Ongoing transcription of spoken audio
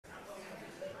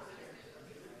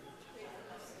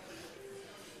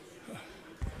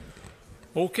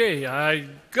Okay,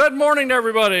 good morning to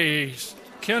everybody.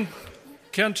 Ken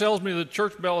tells me the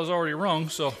church bell is already rung,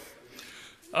 so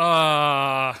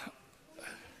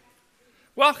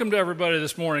welcome to everybody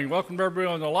this morning. Welcome to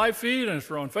everybody on the live feed, and if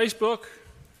you're on Facebook,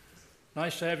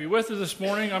 nice to have you with us this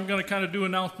morning. I'm going to kind of do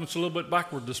announcements a little bit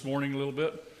backward this morning a little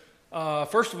bit.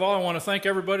 First of all, I want to thank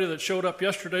everybody that showed up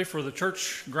yesterday for the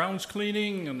church grounds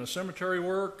cleaning and the cemetery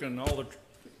work and all the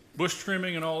bush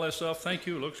trimming and all that stuff. Thank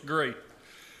you. It looks great.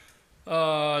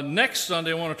 Next Sunday,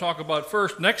 I want to talk about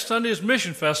first. Next Sunday is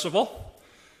Mission Festival.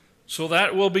 So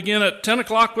that will begin at 10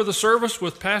 o'clock with a service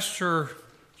with Pastor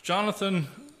Jonathan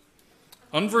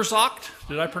Unverzocht.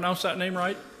 Did I pronounce that name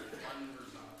right?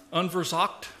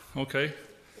 Unverzocht. Okay.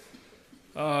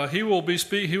 He will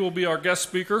be our guest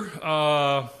speaker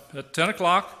at 10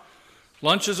 o'clock.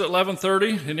 Lunch is at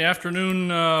 11:30. In the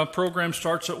afternoon, program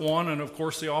starts at 1. And, of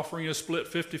course, the offering is split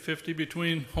 50-50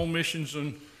 between home missions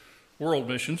and world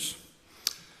missions.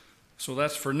 So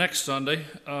that's for next Sunday.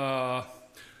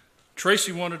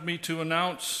 Tracy wanted me to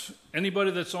announce anybody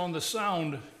that's on the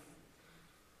sound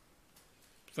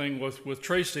thing with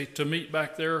Tracy to meet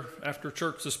back there after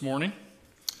church this morning.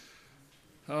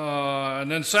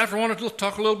 And then I wanted to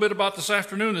talk a little bit about this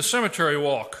afternoon, the cemetery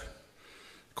walk.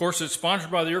 Of course, it's sponsored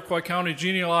by the Iroquois County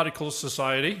Genealogical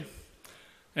Society.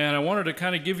 And I wanted to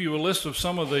kind of give you a list of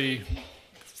some of the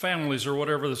families or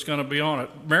whatever that's going to be on it.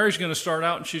 Mary's going to start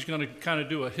out and she's going to kind of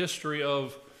do a history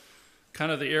of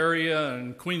kind of the area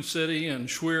and Queen City and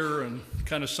Schweer and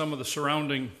kind of some of the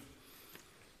surrounding,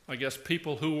 I guess,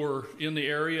 people who were in the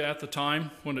area at the time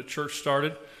when the church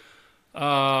started.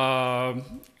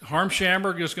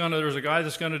 Harmshamberg there's a guy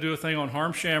that's going to do a thing on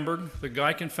Harmshamberg. The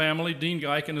Geiken family, Dean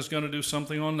Geiken, is going to do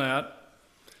something on that.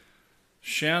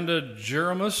 Shanda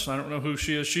Jeremus, I don't know who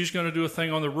she is. She's going to do a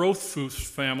thing on the Rothfuss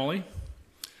family.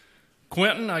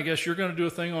 Quentin, I guess you're going to do a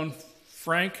thing on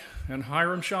Frank and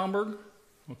Hiram Schomburg.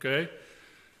 Okay.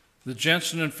 The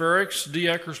Jensen and Ferricks, D.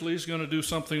 Eckersley is going to do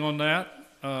something on that.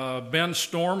 Ben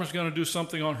Storm is going to do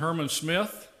something on Herman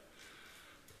Smith.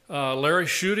 Larry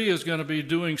Schutte is going to be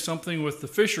doing something with the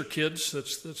Fisher kids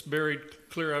that's buried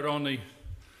clear out on the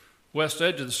west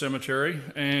edge of the cemetery.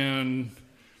 And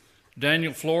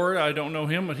Daniel Flora, I don't know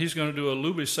him, but he's going to do a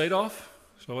Luby Sadoff.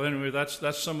 So anyway,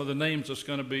 that's some of the names that's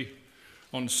going to be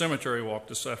on the cemetery walk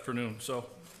this afternoon. So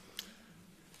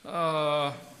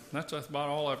that's about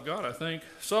all I've got, I think.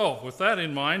 So with that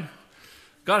in mind,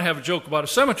 got to have a joke about a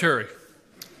cemetery.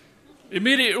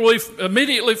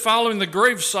 Immediately following the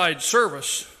graveside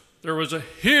service, there was a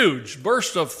huge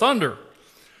burst of thunder,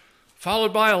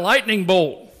 followed by a lightning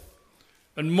bolt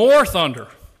and more thunder.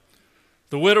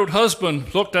 The widowed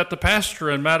husband looked at the pastor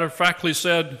and matter-of-factly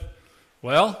said,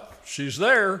 "Well, she's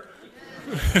there."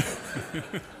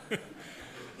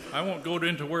 I won't go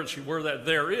into where that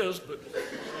there is, but...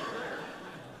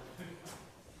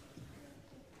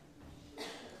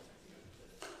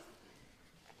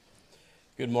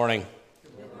 Good morning.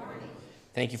 Good morning.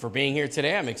 Thank you for being here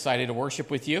today. I'm excited to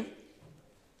worship with you.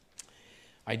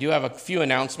 I do have a few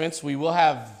announcements. We will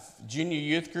have Junior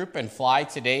Youth Group and Fly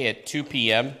today at 2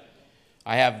 p.m.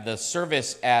 I have the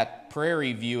service at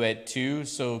Prairie View at 2,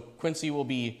 so Quincy will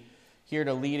be here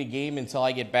to lead a game until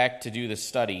I get back to do the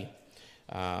study.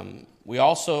 We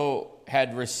also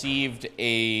had received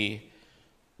a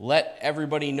let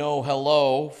everybody know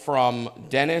hello from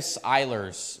Dennis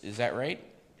Eilers. Is that right?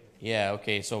 Yeah,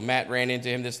 okay. So Matt ran into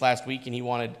him this last week, and he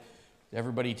wanted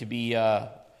everybody to be,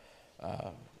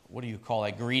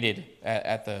 greeted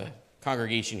at the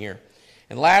congregation here.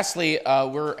 And lastly,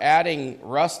 we're adding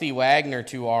Rusty Wagner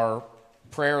to our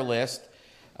prayer list.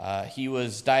 He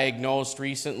was diagnosed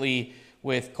recently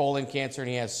with colon cancer, and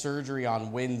he has surgery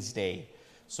on Wednesday.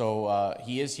 So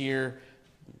he is here.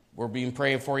 We're being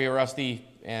praying for you, Rusty,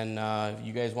 and if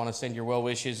you guys want to send your well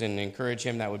wishes and encourage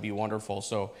him, that would be wonderful.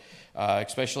 So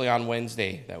especially on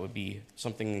Wednesday, that would be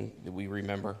something that we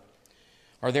remember.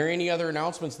 Are there any other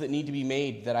announcements that need to be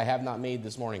made that I have not made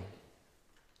this morning?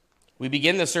 We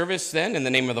begin the service then in the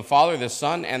name of the Father, the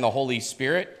Son, and the Holy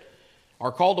Spirit.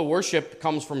 Our call to worship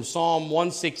comes from Psalm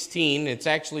 116. It's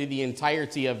actually the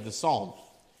entirety of the psalm.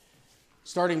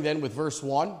 Starting then with verse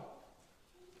 1.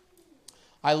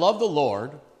 I love the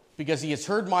Lord because he has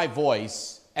heard my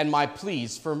voice and my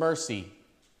pleas for mercy.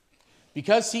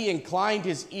 Because he inclined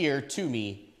his ear to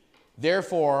me,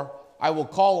 therefore I will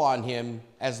call on him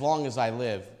as long as I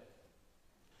live.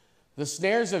 The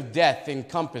snares of death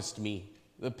encompassed me.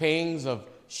 The pangs of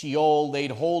Sheol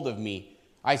laid hold of me.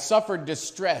 I suffered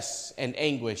distress and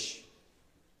anguish.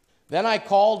 Then I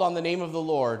called on the name of the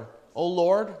Lord. O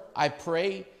Lord, I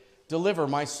pray, deliver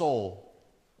my soul.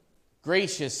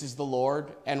 Gracious is the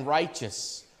Lord and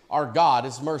righteous. Our God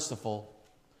is merciful.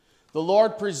 The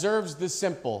Lord preserves the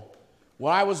simple.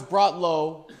 When I was brought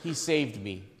low, he saved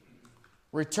me.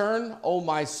 Return, O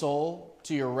my soul,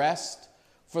 to your rest,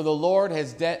 for the Lord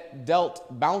has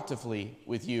dealt bountifully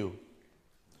with you.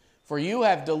 For you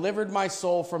have delivered my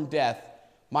soul from death,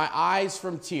 my eyes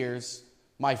from tears,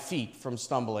 my feet from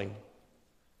stumbling.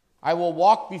 I will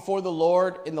walk before the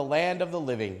Lord in the land of the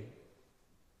living.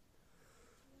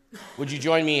 Would you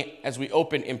join me as we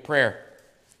open in prayer?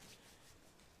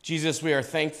 Jesus, we are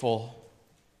thankful.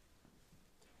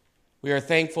 We are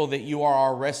thankful that you are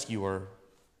our rescuer.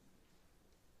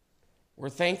 We're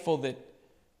thankful that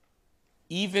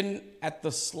even at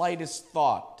the slightest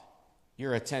thought,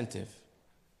 you're attentive.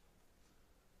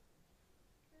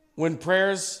 When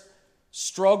prayers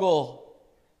struggle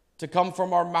to come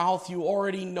from our mouth, you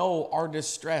already know our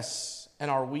distress and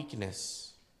our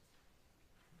weakness.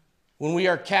 When we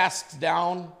are cast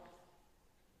down,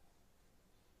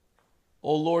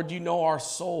 oh Lord, you know our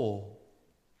soul,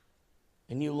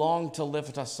 and you long to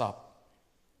lift us up.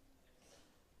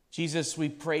 Jesus, we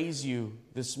praise you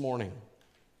this morning.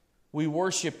 We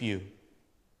worship you.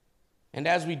 And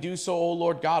as we do so, oh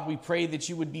Lord God, we pray that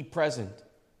you would be present.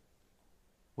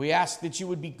 We ask that you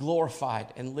would be glorified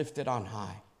and lifted on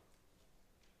high.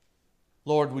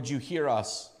 Lord, would you hear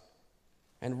us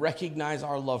and recognize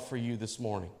our love for you this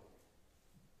morning?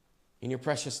 In your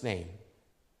precious name,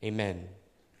 amen.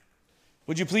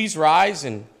 Would you please rise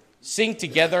and sing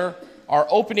together our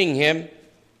opening hymn,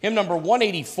 hymn number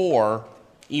 184,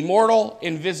 Immortal,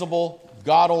 Invisible,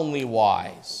 God Only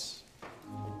Wise.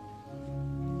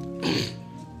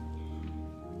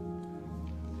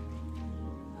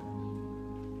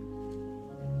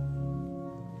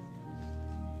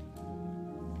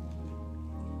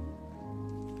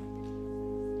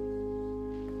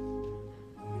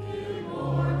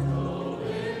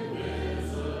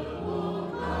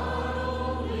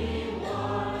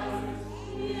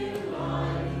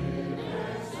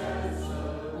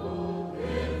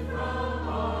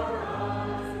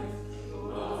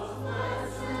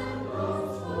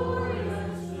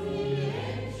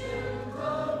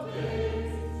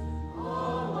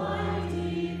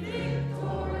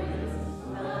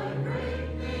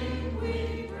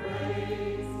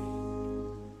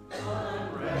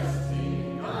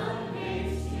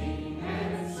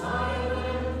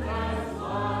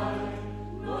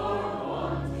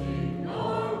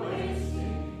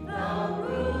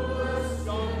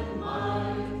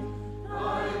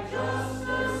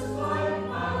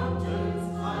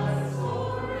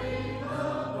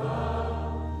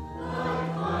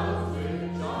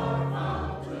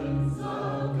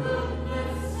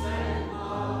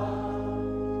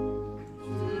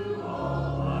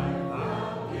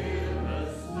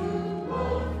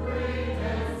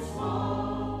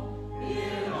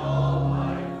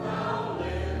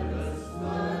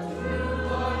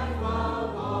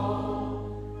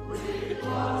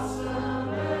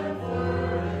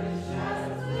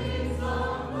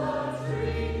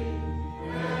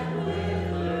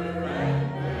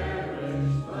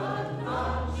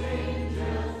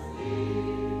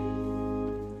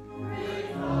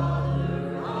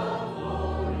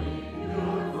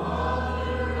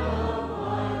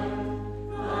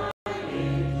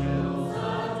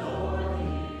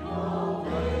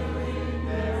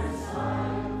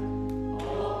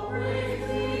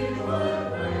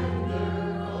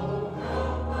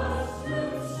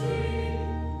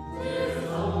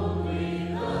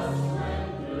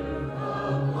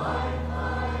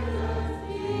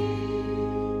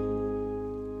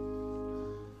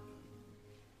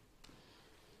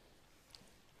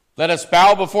 Let us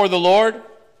bow before the Lord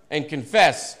and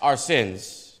confess our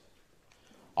sins.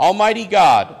 Almighty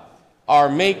God, our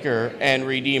Maker and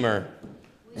Redeemer,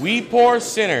 we poor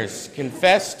sinners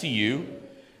confess to you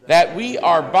that we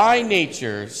are by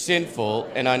nature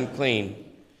sinful and unclean,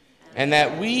 and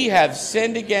that we have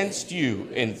sinned against you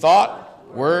in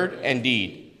thought, word, and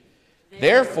deed.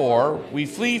 Therefore, we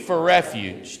flee for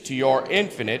refuge to your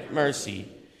infinite mercy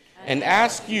and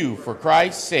ask you, for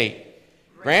Christ's sake,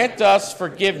 grant us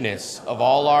forgiveness of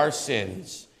all our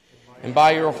sins, and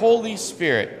by your Holy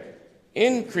Spirit,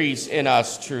 increase in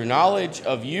us true knowledge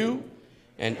of you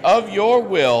and of your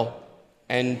will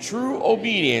and true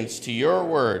obedience to your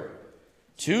word,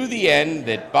 to the end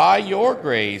that by your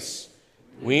grace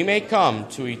we may come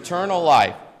to eternal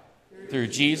life through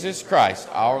Jesus Christ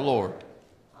our Lord.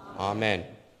 Amen.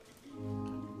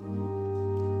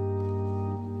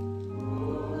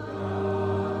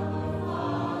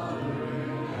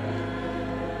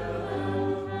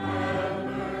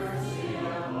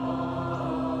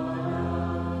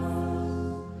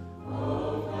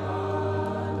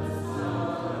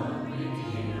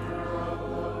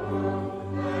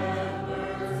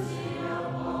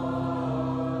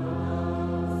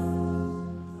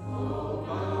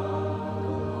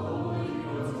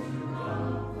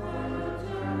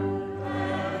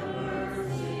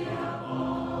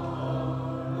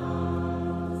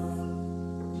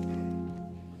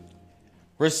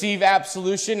 receive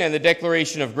absolution and the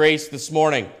declaration of grace this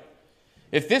morning.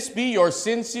 If this be your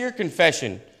sincere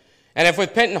confession, and if with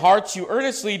repentant hearts you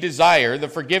earnestly desire the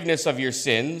forgiveness of your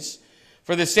sins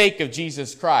for the sake of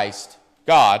Jesus Christ,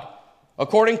 God,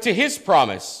 according to his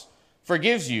promise,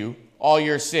 forgives you all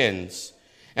your sins.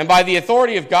 And by the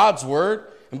authority of God's word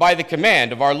and by the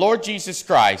command of our Lord Jesus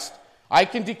Christ, I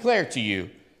can declare to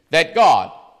you that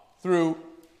God, through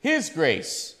his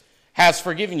grace, has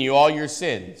forgiven you all your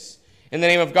sins. In the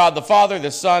name of God the Father,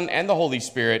 the Son, and the Holy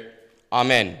Spirit,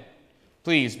 amen.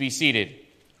 Please be seated.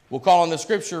 We'll call on the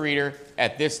scripture reader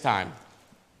at this time.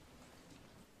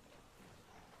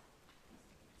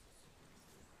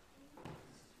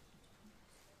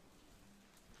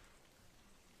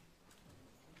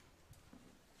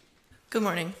 Good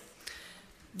morning.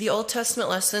 The Old Testament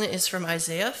lesson is from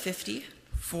Isaiah 50,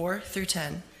 4 through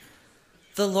 10.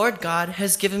 The Lord God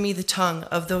has given me the tongue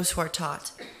of those who are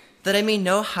taught, that I may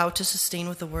know how to sustain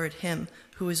with the word him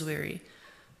who is weary.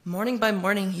 Morning by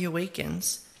morning he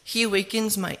awakens. He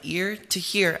awakens my ear to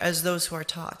hear as those who are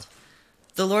taught.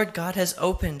 The Lord God has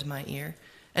opened my ear,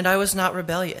 and I was not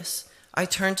rebellious. I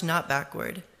turned not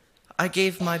backward. I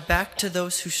gave my back to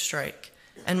those who strike,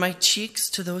 and my cheeks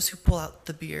to those who pull out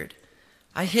the beard.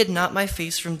 I hid not my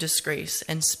face from disgrace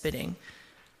and spitting.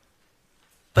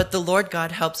 But the Lord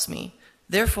God helps me.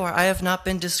 Therefore I have not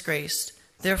been disgraced.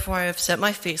 Therefore I have set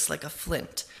my face like a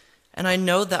flint, and I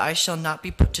know that I shall not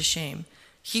be put to shame.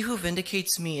 He who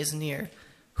vindicates me is near.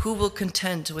 Who will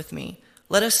contend with me?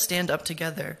 Let us stand up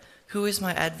together. Who is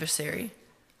my adversary?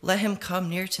 Let him come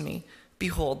near to me.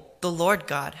 Behold, the Lord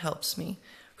God helps me.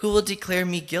 Who will declare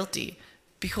me guilty?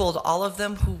 Behold, all of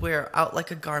them who wear out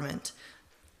like a garment.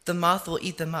 The moth will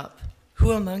eat them up.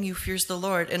 Who among you fears the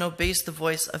Lord and obeys the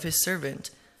voice of his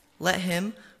servant? Let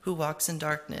him who walks in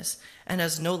darkness and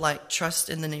has no light trust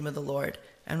in the name of the Lord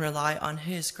and rely on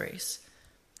his grace.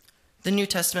 The New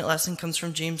Testament lesson comes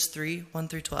from James 3, 1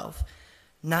 through 12.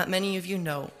 Not many of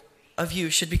you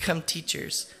should become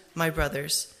teachers, my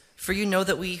brothers, for you know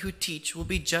that we who teach will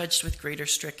be judged with greater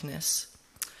strictness.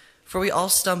 For we all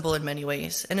stumble in many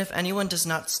ways, and if anyone does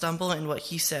not stumble in what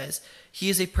he says,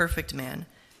 he is a perfect man,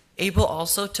 able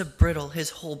also to bridle his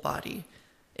whole body.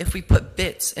 If we put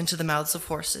bits into the mouths of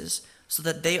horses so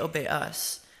that they obey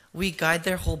us, we guide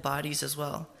their whole bodies as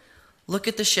well. Look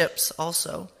at the ships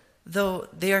also. Though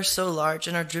they are so large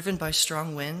and are driven by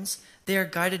strong winds, they are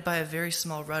guided by a very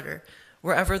small rudder,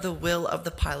 wherever the will of the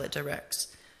pilot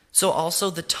directs. So also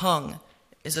the tongue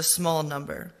is a small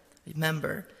member,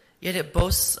 yet it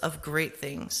boasts of great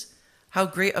things. How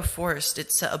great a forest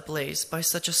it set ablaze by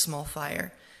such a small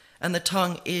fire. And the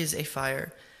tongue is a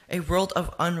fire, a world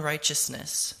of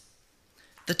unrighteousness.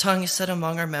 The tongue is set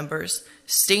among our members,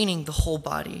 staining the whole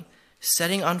body,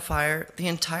 setting on fire the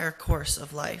entire course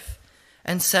of life,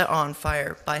 and set on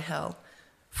fire by hell.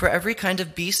 For every kind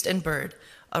of beast and bird,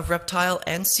 of reptile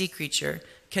and sea creature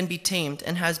can be tamed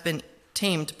and has been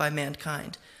tamed by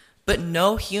mankind. But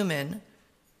no human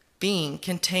being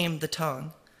can tame the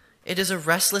tongue. It is a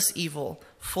restless evil,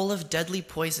 full of deadly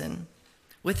poison.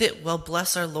 With it we'll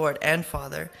bless our Lord and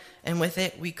Father, and with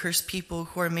it we curse people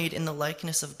who are made in the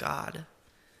likeness of God.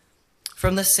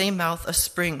 From the same mouth a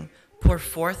spring pour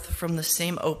forth from the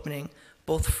same opening,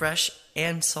 both fresh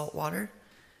and salt water.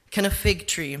 Can a fig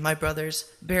tree, my brothers,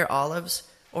 bear olives,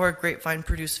 or a grapevine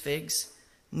produce figs?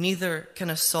 Neither can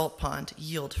a salt pond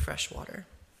yield fresh water.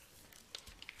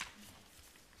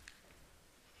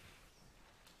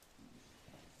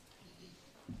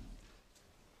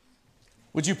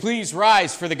 Would you please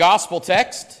rise for the gospel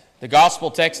text? The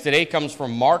gospel text today comes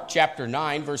from Mark chapter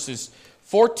 9, verses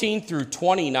 14 through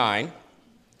 29.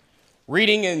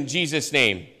 Reading in Jesus'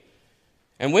 name.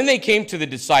 And when they came to the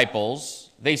disciples,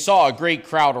 they saw a great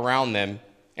crowd around them,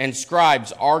 and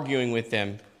scribes arguing with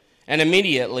them. And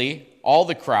immediately all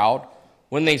the crowd,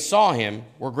 when they saw him,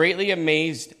 were greatly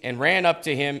amazed and ran up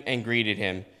to him and greeted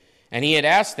him. And he had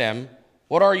asked them,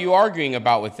 "What are you arguing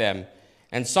about with them?"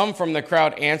 And some from the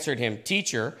crowd answered him,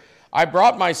 "Teacher, I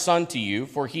brought my son to you,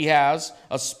 for he has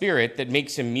a spirit that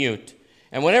makes him mute.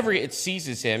 And whenever it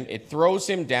seizes him, it throws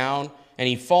him down, and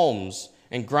he foams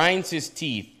and grinds his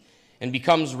teeth and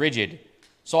becomes rigid.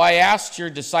 So I asked your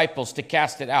disciples to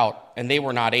cast it out, and they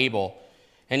were not able."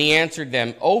 And he answered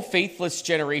them, "O faithless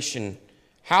generation,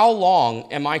 how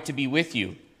long am I to be with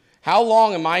you? How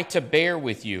long am I to bear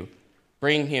with you?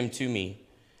 Bring him to me."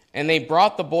 And they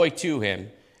brought the boy to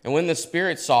him. And when the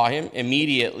spirit saw him,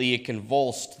 immediately it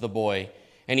convulsed the boy,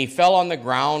 and he fell on the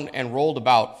ground and rolled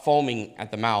about, foaming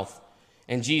at the mouth.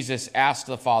 And Jesus asked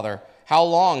the father, "How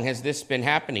long has this been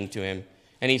happening to him?"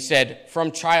 And he said,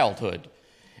 "From childhood.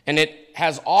 And it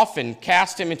has often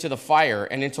cast him into the fire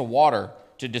and into water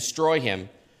to destroy him.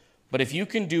 But if you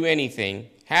can do anything,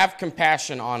 have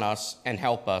compassion on us and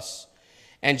help us."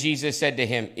 And Jesus said to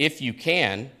him, "If you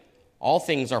can, all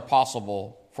things are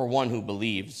possible for one who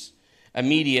believes."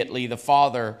 Immediately the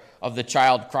father of the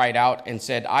child cried out and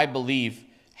said, "I believe,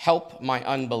 help my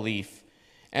unbelief."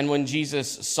 And when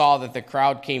Jesus saw that the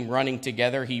crowd came running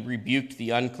together, he rebuked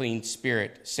the unclean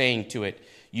spirit, saying to it,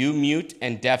 "You mute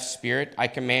and deaf spirit, I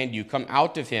command you, come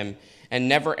out of him and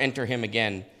never enter him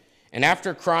again." And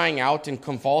after crying out and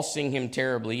convulsing him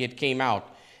terribly, it came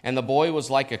out, and the boy was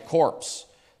like a corpse.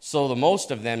 So the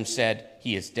most of them said,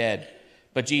 "He is dead."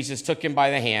 But Jesus took him by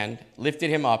the hand, lifted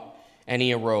him up, and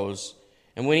he arose.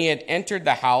 And when he had entered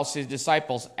the house, his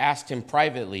disciples asked him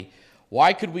privately,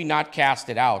 "Why could we not cast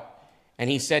it out?" And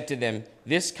he said to them,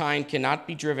 "This kind cannot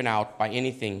be driven out by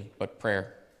anything but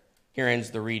prayer." Here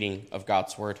ends the reading of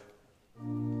God's word.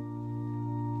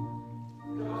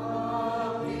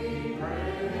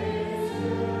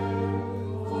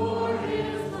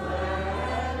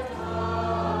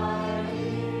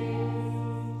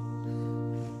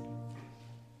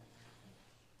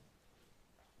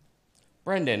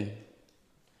 Brendan,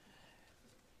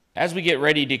 as we get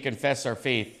ready to confess our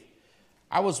faith,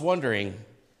 I was wondering,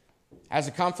 as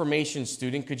a confirmation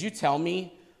student, could you tell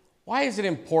me, why is it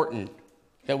important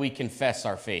that we confess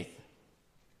our faith?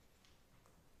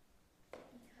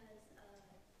 Because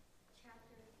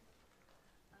chapter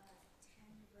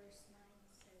 10, verse 9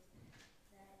 says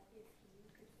that if you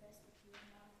confess with your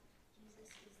mouth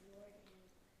Jesus is Lord and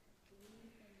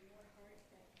believe in your heart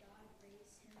that God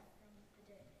raised him from the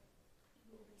dead,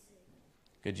 you will be saved.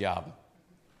 Good job.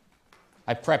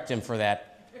 I prepped him for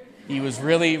that. He was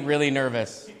really, really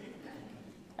nervous.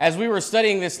 As we were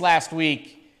studying this last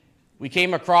week, we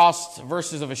came across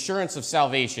verses of assurance of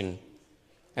salvation.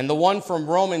 And the one from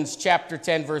Romans chapter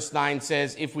 10, verse 9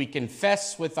 says, "If we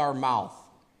confess with our mouth."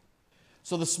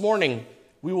 So this morning,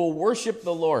 we will worship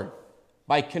the Lord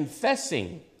by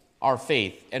confessing our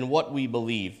faith and what we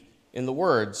believe in the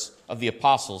words of the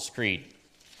Apostles' Creed.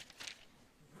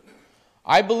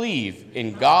 "I believe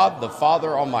in God the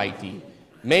Father Almighty,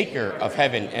 maker of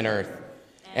heaven and earth,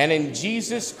 and in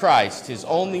Jesus Christ, his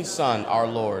only Son, our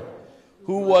Lord,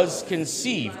 who was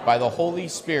conceived by the Holy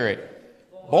Spirit,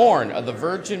 born of the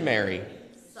Virgin Mary,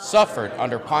 suffered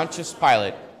under Pontius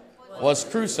Pilate, was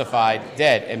crucified,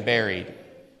 dead, and buried.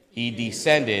 He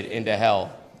descended into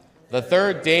hell. The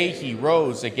third day he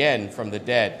rose again from the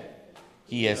dead.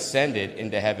 He ascended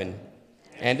into heaven,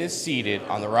 and is seated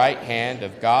on the right hand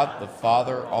of God the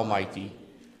Father Almighty,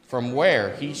 from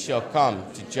where he shall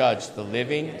come to judge the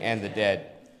living and the dead.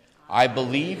 I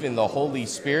believe in the Holy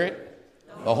Spirit,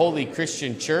 the holy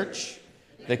Christian church,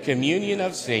 the communion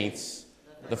of saints,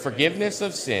 the forgiveness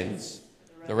of sins,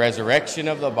 the resurrection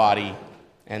of the body,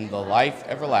 and the life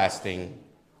everlasting.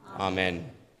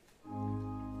 Amen."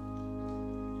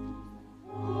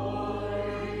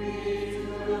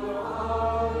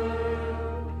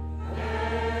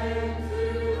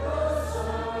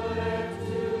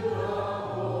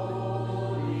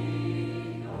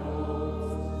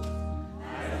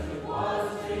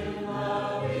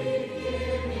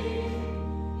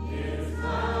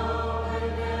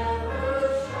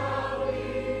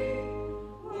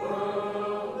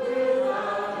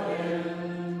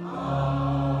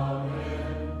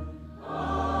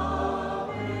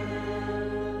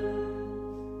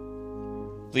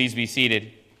 Please be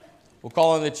seated. We'll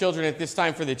call on the children at this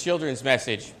time for the children's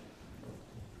message.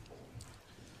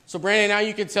 So Brandon, now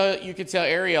you can tell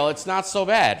Ariel it's not so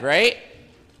bad, right?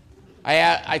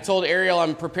 I told Ariel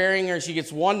I'm preparing her. She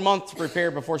gets 1 month to prepare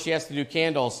before she has to do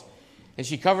candles, and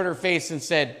she covered her face and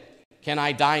said, "Can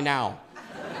I die now?"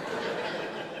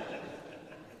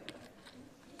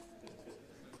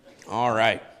 All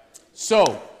right.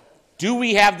 So, do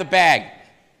we have the bag?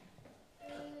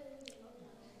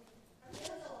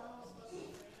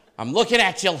 I'm looking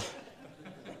at you.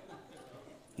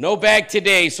 No bag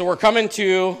today, so we're coming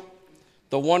to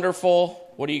the wonderful,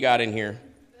 what do you got in here?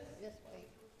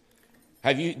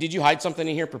 Did you hide something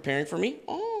in here preparing for me?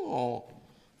 Oh,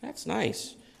 that's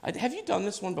nice. Have you done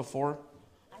this one before?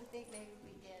 I think maybe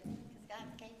we did, because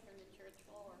God came from the church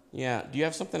floor. Yeah, do you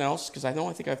have something else? Because I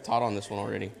think I've taught on this one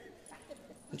already.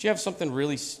 Don't you have something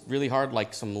really, really hard,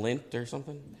 like some lint or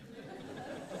something?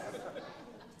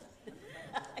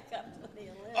 I got plenty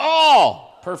of lint.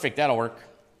 Oh, perfect, that'll work.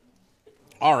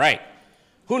 All right.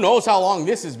 Who knows how long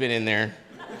this has been in there?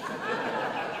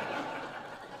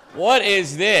 What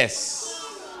is this?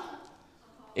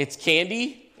 It's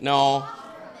candy? No.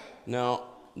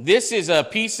 This is a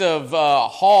piece of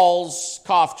Hall's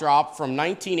cough drop from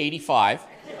 1985.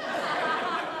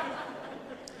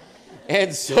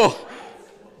 And so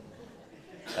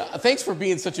Thanks for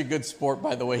being such a good sport,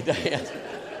 by the way, Diane.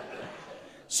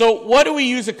 So what do we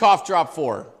use a cough drop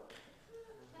for?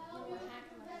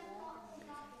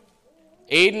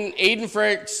 Aiden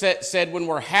Frerick said when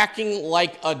we're hacking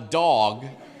like a dog.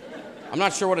 I'm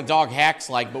not sure what a dog hacks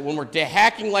like, but when we're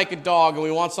hacking like a dog and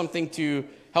we want something to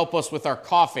help us with our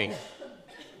coughing.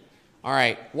 All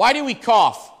right. Why do we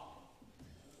cough?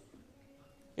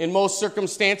 In most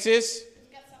circumstances?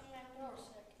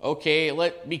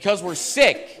 Okay, because we're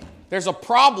sick. There's a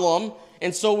problem,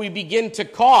 and so we begin to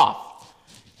cough.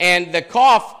 And the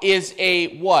cough is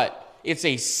a what? It's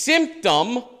a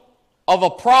symptom of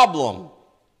a problem.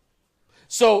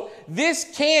 So this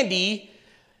candy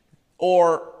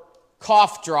or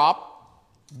cough drop,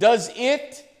 does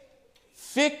it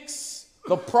fix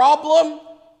the problem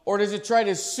or does it try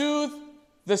to soothe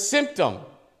the symptom?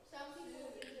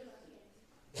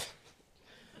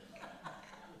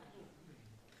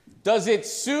 Does it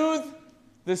soothe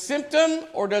the symptom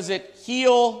or does it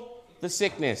heal the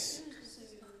sickness?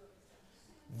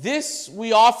 This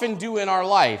we often do in our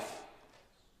life.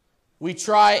 We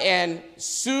try and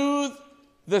soothe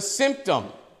the symptom.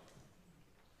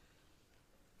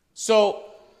 So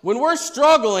when we're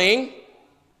struggling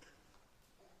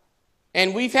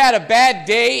and we've had a bad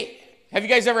day, have you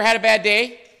guys ever had a bad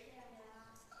day?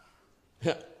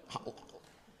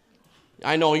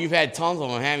 I know you've had tons of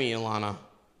them, haven't you, Ilana?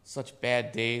 Such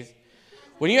bad days.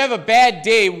 When you have a bad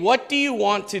day, what do you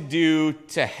want to do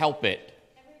to help it?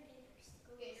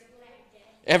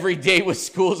 Every day with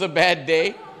school's a bad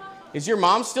day? Is your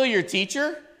mom still your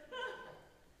teacher?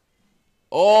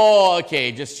 Oh,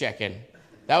 okay, just checking.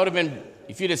 That would have been,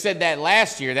 if you'd have said that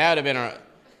last year, that would have been a...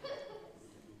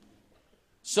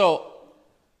 So,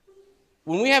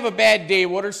 when we have a bad day,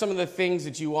 what are some of the things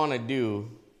that you want to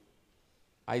do?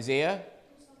 Isaiah?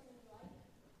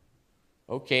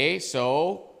 Okay,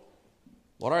 so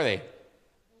what are they?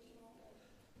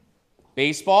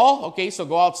 Baseball. Okay, so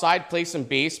go outside, play some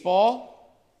baseball.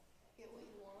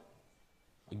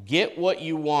 Get what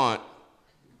you want.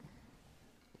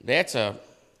 That's a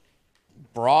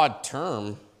broad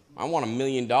term. I want $1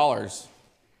 million.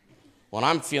 When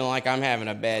I'm feeling like I'm having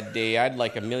a bad day, I'd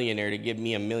like a millionaire to give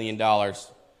me $1 million.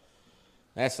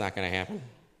 That's not going to happen.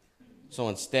 So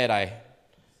instead, I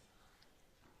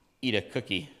eat a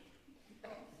cookie.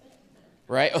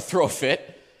 Right? Or throw a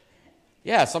fit.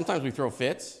 Yeah, sometimes we throw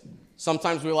fits.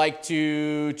 Sometimes we like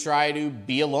to try to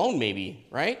be alone, maybe,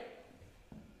 right?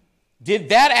 Did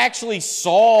that actually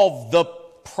solve the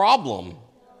problem?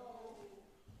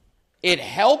 It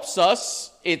helps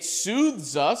us, it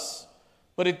soothes us,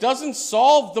 but it doesn't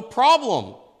solve the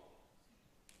problem.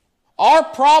 Our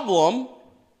problem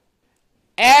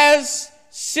as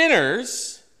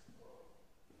sinners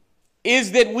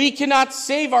is that we cannot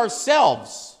save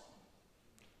ourselves.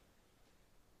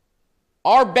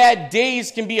 Our bad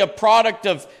days can be a product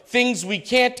of things we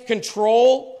can't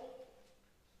control.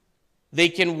 They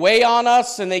can weigh on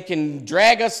us and they can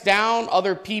drag us down,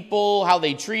 other people, how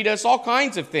they treat us, all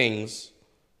kinds of things.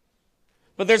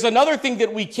 But there's another thing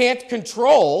that we can't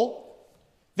control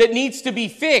that needs to be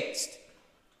fixed.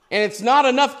 And it's not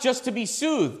enough just to be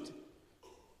soothed.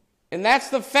 And that's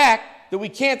the fact that we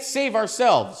can't save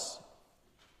ourselves.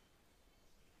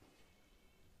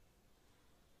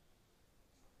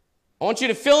 I want you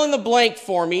to fill in the blank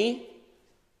for me.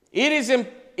 It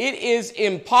is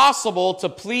impossible to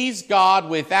please God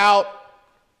without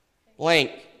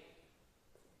blank.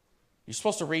 You're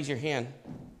supposed to raise your hand.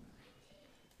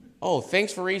 Oh,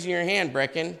 thanks for raising your hand,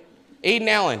 Brecken. Aiden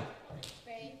Allen.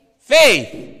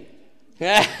 Faith.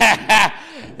 That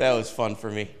was fun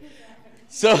for me.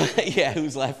 So, yeah,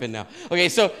 who's laughing now? Okay,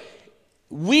 so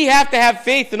we have to have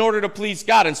faith in order to please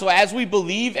God. And so as we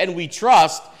believe and we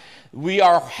trust, we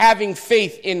are having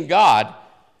faith in God.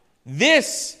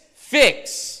 This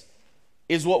fix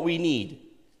is what we need.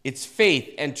 It's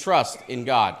faith and trust in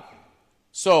God.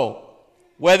 So,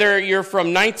 whether you're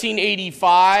from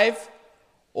 1985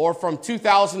 or from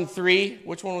 2003,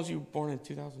 which one was you born in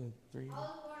 2003?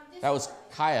 That was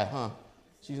Kaya, huh?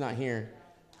 She's not here.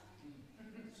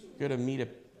 Good of me to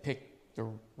pick the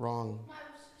wrong.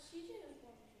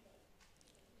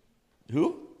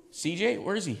 Who? CJ?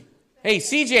 Where is he? Hey,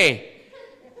 CJ.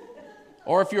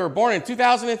 Or if you were born in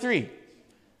 2003.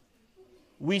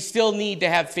 We still need to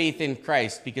have faith in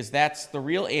Christ because that's the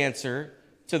real answer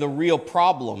to the real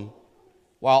problem,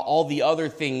 while all the other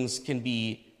things can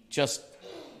be just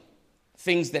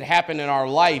things that happen in our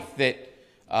life that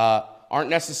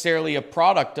aren't necessarily a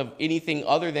product of anything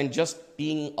other than just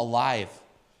being alive.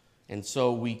 And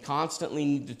so we constantly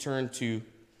need to turn to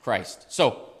Christ.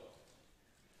 So,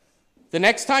 the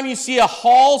next time you see a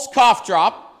Hall's cough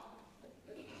drop,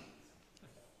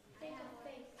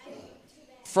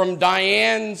 from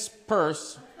Diane's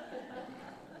purse.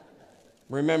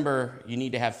 Remember, you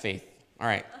need to have faith. All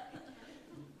right.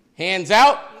 Hands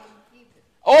out.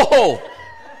 Oh!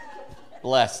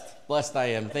 Blessed. Blessed I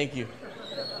am. Thank you.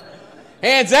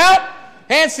 Hands out.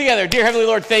 Hands together. Dear Heavenly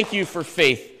Lord, thank you for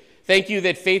faith. Thank you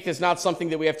that faith is not something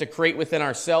that we have to create within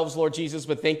ourselves, Lord Jesus,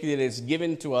 but thank you that it is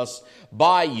given to us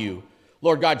by you.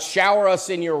 Lord God, shower us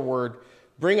in your word.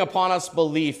 Bring upon us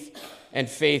belief and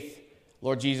faith,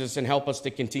 Lord Jesus, and help us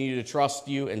to continue to trust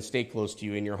you and stay close to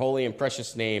you. In your holy and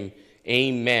precious name,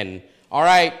 amen. All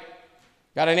right.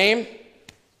 Got a name?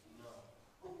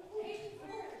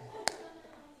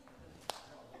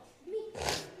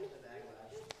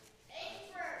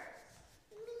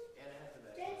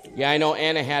 Yeah, I know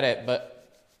Anna had it, but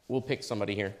we'll pick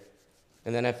somebody here.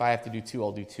 And then if I have to do two,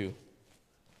 I'll do two.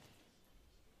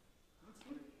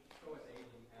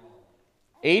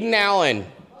 Aiden Allen.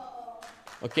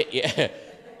 Okay, yeah.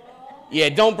 Yeah,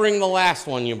 don't bring the last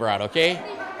one you brought, okay?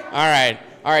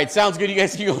 All right, sounds good. You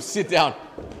guys can go sit down.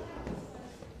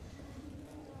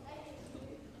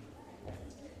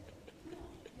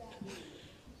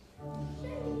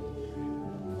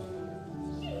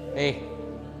 Hey,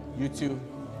 you two.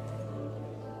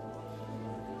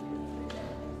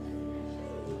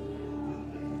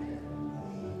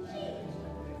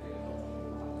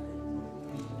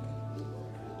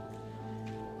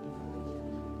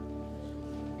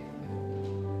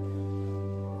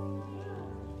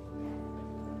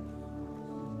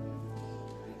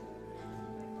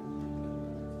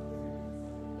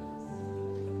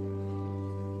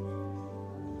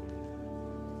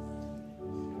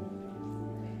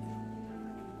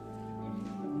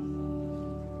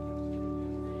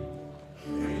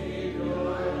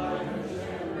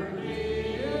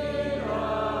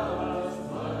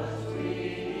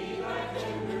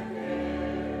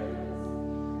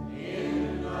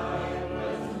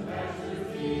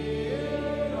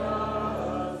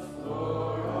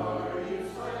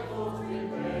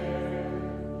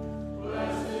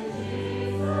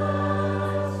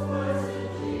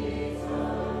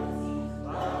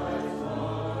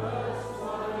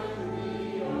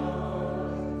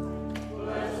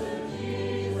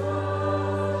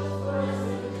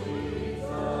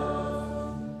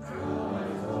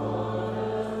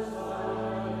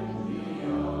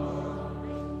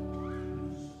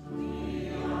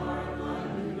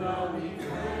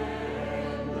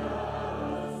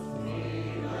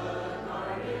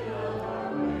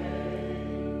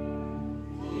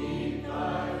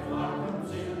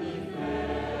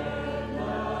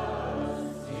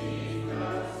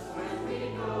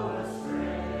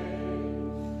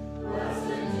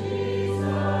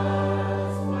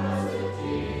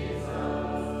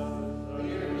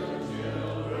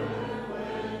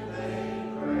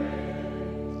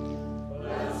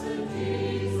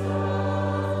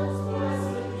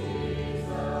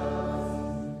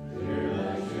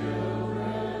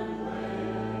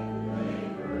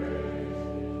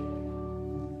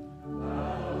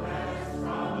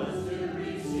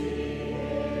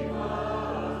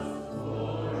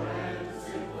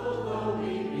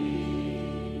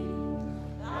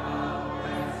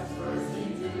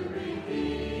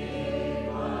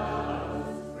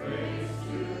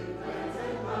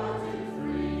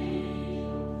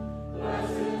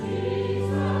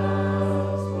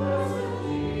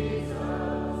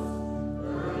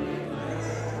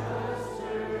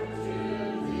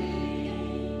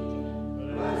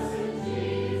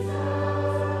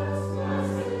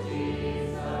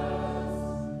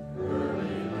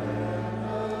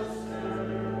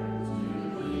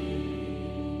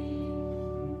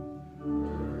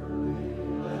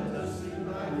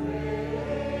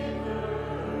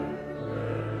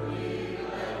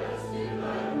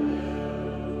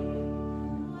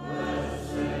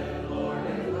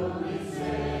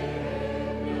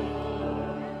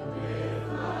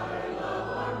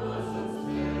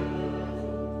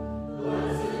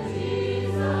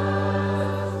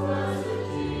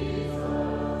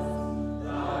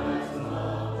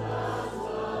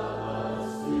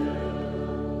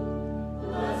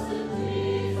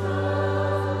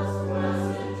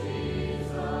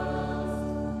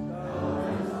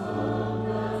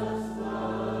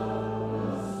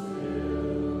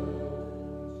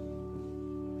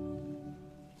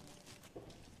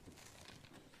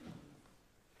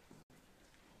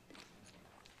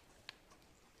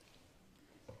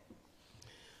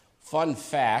 Fun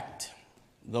fact,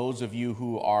 those of you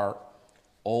who are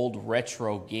old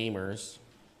retro gamers,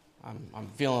 I'm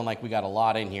feeling like we got a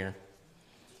lot in here.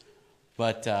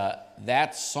 But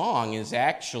that song is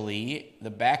actually the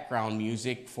background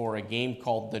music for a game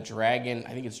called I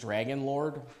think it's Dragon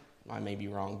Lord. I may be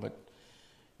wrong, but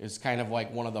it was kind of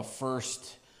like one of the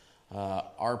first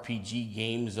RPG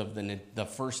games of the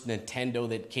first Nintendo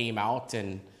that came out,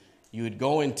 and you would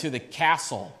go into the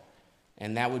castle,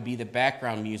 and that would be the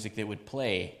background music that would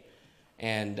play.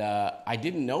 And I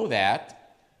didn't know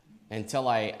that until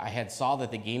I had saw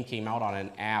that the game came out on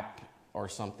an app or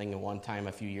something at one time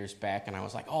a few years back, and I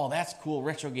was like, oh, that's cool,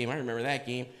 retro game, I remember that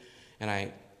game. And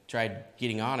I tried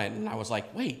getting on it, and I was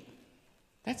like, wait,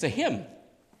 that's a hymn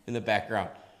in the background.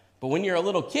 But when you're a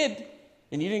little kid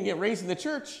and you didn't get raised in the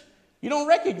church, you don't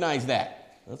recognize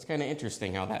that. That's kind of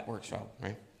interesting how that works out,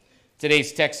 right?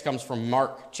 Today's text comes from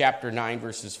Mark chapter 9,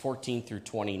 verses 14 through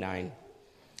 29.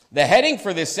 The heading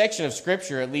for this section of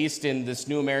Scripture, at least in this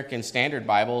New American Standard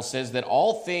Bible, says that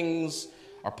all things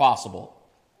are possible.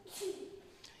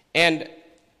 And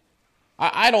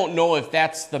I don't know if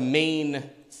that's the main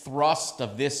thrust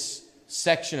of this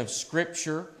section of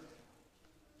Scripture,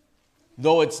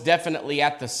 though it's definitely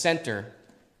at the center.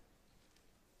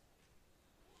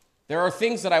 There are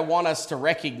things that I want us to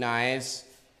recognize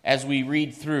as we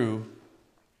read through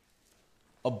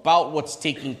about what's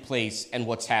taking place and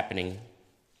what's happening.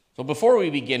 So before we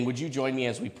begin, would you join me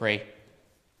as we pray?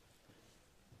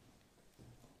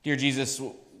 Dear Jesus,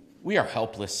 we are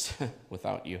helpless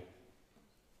without you.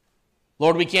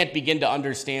 Lord, we can't begin to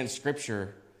understand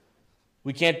Scripture.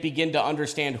 We can't begin to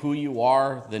understand who you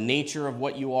are, the nature of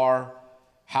what you are,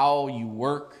 how you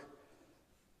work,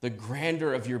 the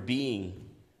grandeur of your being.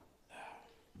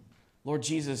 Lord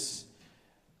Jesus,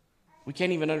 we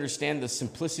can't even understand the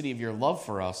simplicity of your love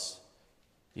for us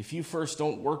if you first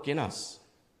don't work in us.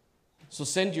 So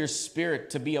send your Spirit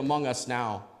to be among us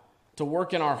now, to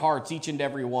work in our hearts, each and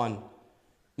every one.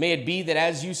 May it be that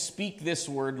as you speak this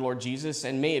word, Lord Jesus,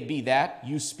 and may it be that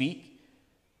you speak,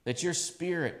 that your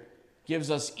Spirit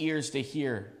gives us ears to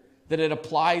hear, that it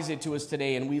applies it to us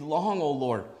today. And we long, O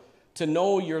Lord, to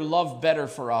know your love better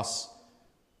for us,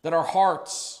 that our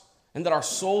hearts and that our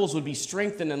souls would be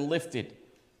strengthened and lifted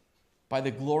by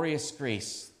the glorious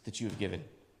grace that you have given.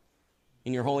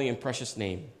 In your holy and precious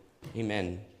name,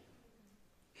 amen.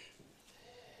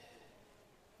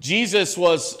 Jesus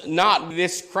was not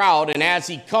this crowd, and as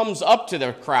he comes up to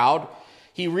the crowd,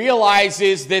 he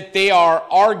realizes that they are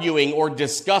arguing or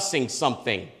discussing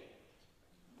something.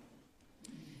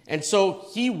 And so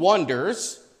he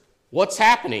wonders what's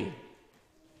happening.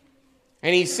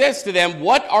 And he says to them,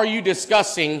 "What are you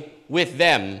discussing with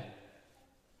them?"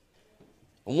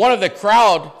 And one of the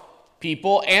crowd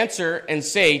people answer and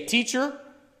say, "Teacher,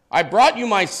 I brought you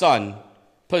my son,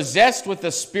 possessed with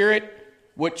a spirit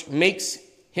which makes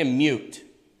him mute.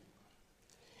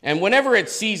 And whenever it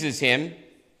seizes him,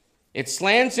 it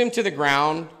slams him to the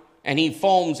ground, and he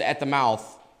foams at the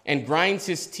mouth and grinds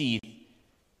his teeth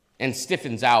and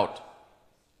stiffens out.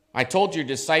 I told your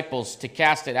disciples to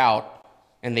cast it out,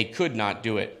 and they could not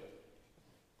do it."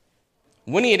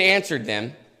 When he had answered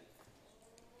them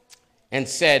and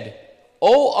said,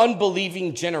 "O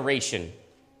unbelieving generation,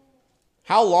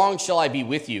 how long shall I be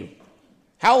with you?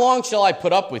 How long shall I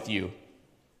put up with you?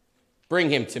 Bring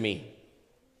him to me."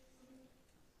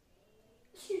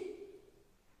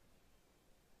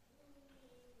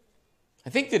 I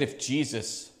think that if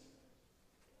Jesus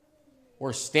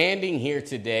were standing here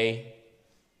today,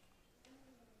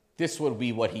 this would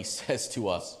be what he says to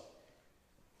us.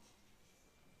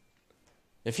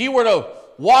 If he were to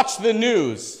watch the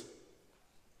news,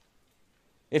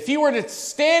 if he were to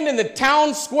stand in the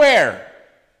town square,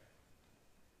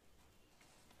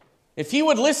 if he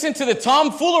would listen to the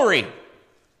tomfoolery,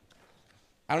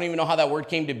 I don't even know how that word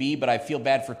came to be, but I feel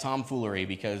bad for tomfoolery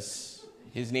because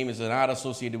his name is not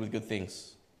associated with good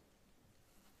things.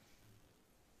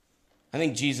 I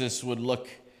think Jesus would look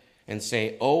and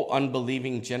say, "O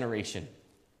unbelieving generation,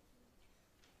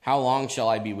 how long shall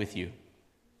I be with you?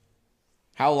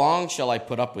 How long shall I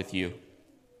put up with you?"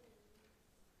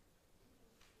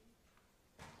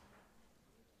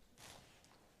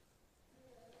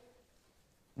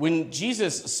 When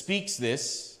Jesus speaks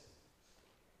this,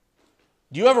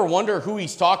 do you ever wonder who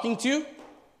he's talking to?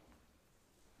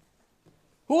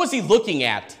 Who was he looking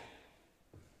at?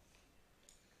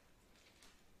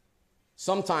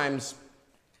 Sometimes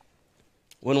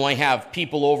when we have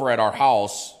people over at our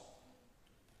house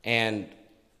and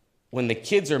when the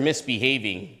kids are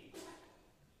misbehaving,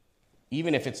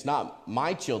 even if it's not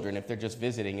my children, if they're just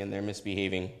visiting and they're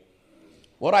misbehaving,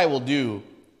 what I will do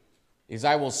is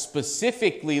I will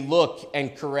specifically look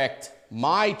and correct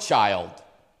my child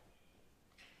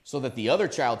so that the other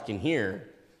child can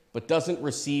hear but doesn't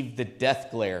receive the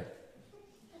death glare.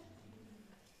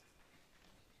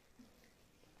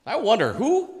 I wonder,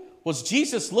 who was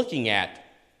Jesus looking at?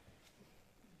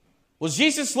 Was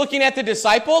Jesus looking at the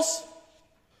disciples?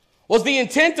 Was the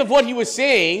intent of what he was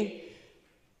saying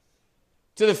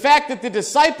to the fact that the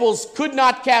disciples could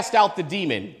not cast out the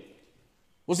demon?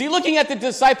 Was he looking at the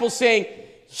disciples saying,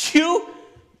 you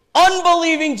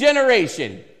unbelieving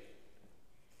generation?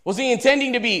 Was he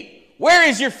intending to be, where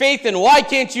is your faith and why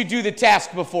can't you do the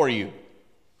task before you?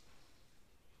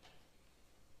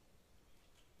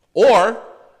 Or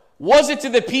was it to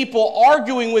the people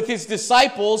arguing with his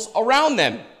disciples around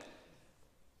them?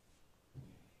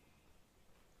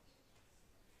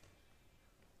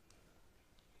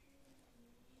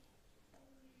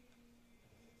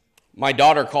 My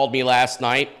daughter called me last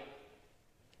night.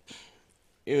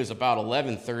 It was about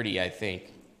 11:30, I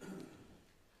think.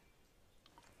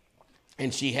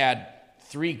 And she had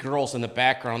 3 girls in the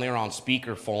background. They were on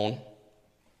speakerphone.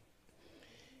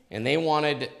 And they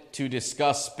wanted to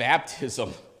discuss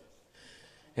baptism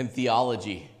and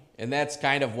theology. And that's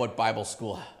kind of what Bible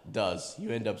school does. You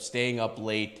end up staying up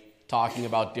late, talking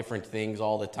about different things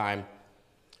all the time.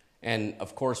 And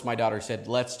of course, my daughter said,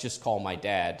 let's just call my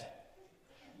dad.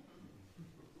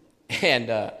 And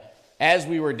as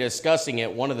we were discussing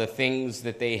it, one of the things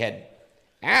that they had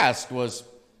asked was,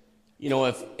 you know,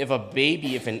 if a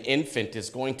baby, if an infant is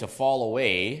going to fall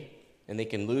away and they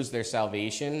can lose their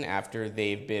salvation after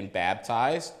they've been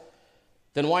baptized,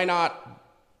 then why not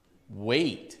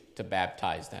wait to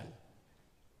baptize them?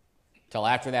 Till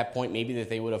after that point, maybe that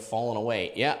they would have fallen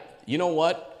away. Yeah, you know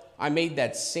what? I made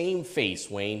that same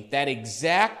face, Wayne, that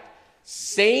exact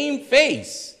same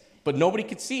face, but nobody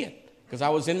could see it because I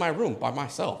was in my room by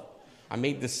myself. I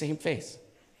made the same face.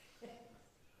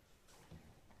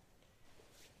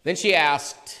 Then she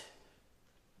asked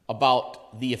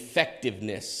about the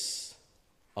effectiveness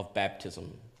of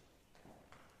baptism.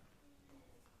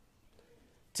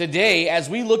 Today, as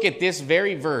we look at this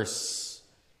very verse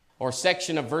or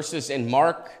section of verses in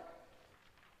Mark,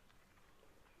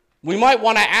 we might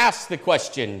want to ask the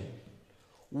question,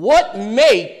 what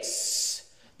makes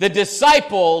the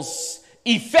disciples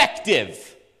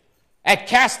effective at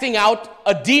casting out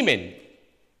a demon?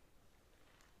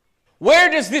 Where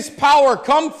does this power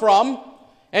come from,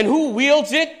 and who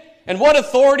wields it, and what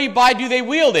authority by do they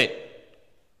wield it?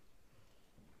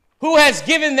 Who has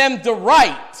given them the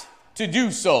right to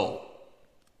do so?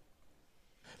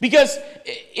 Because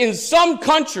in some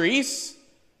countries,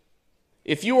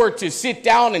 if you were to sit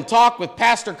down and talk with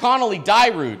Pastor Connolly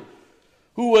Dyrud,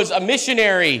 who was a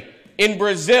missionary in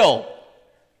Brazil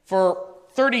for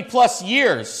 30 plus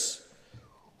years,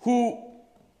 who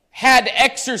had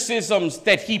exorcisms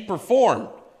that he performed,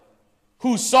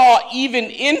 who saw even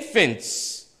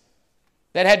infants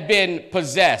that had been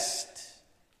possessed,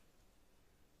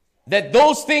 that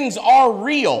those things are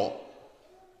real,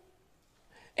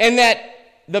 and that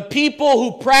the people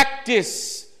who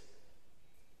practice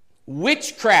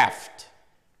witchcraft,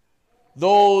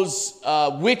 those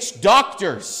witch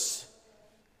doctors,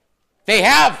 they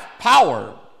have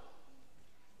power,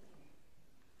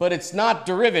 but it's not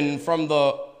derived from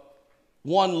the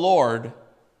one Lord.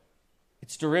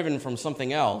 It's derived from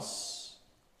something else.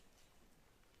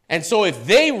 And so if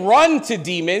they run to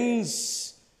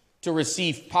demons to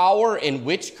receive power in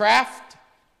witchcraft,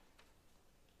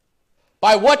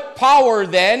 by what power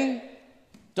then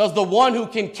does the one who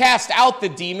can cast out the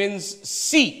demons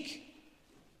seek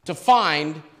to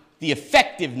find the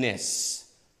effectiveness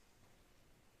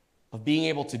of being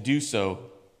able to do so?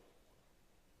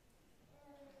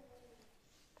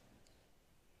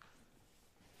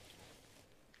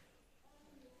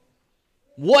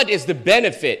 What is the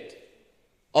benefit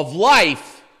of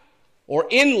life or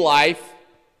in life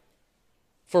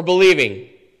for believing?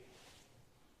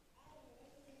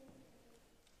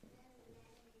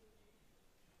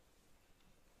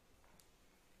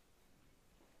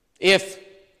 If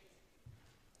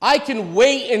I can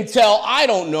wait until, I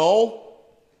don't know,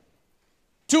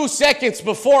 2 seconds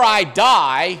before I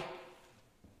die,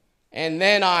 and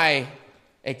then I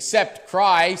accept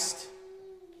Christ,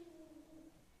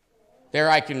 there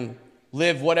I can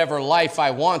live whatever life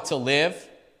I want to live,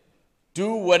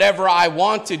 do whatever I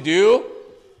want to do,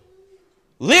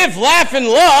 live, laugh, and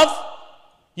love.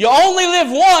 You only live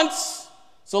once,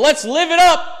 so let's live it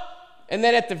up. And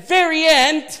then at the very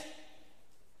end,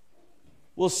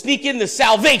 we'll sneak in the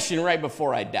salvation right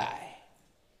before I die.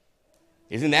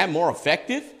 Isn't that more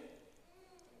effective?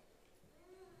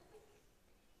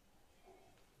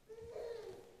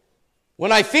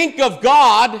 When I think of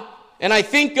God, and I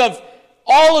think of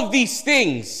all of these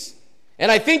things,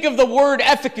 and I think of the word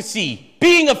efficacy,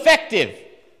 being effective,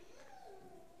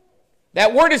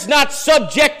 that word is not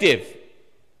subjective.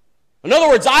 In other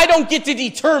words, I don't get to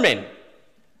determine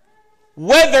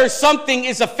whether something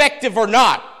is effective or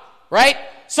not, right?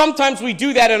 Sometimes we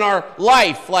do that in our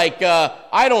life, like,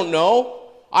 I don't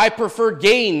know, I prefer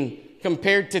Gain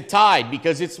compared to Tide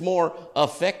because it's more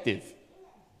effective.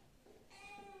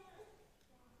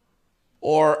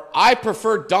 Or I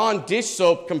prefer Dawn dish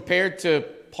soap compared to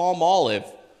Palmolive.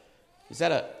 Is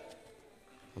that a...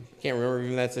 I can't remember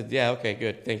if that's a... Yeah, okay,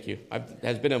 good, thank you. It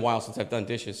has been a while since I've done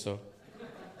dishes, so...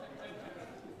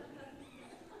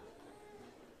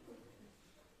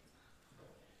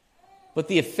 But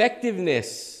the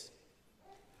effectiveness,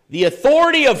 the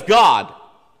authority of God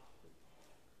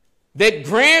that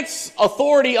grants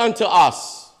authority unto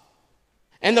us,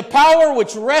 and the power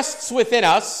which rests within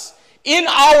us in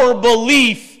our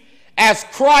belief as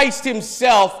Christ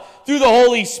himself through the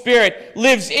Holy Spirit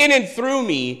lives in and through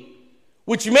me,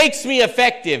 which makes me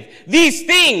effective. These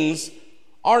things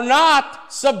are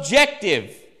not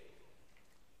subjective.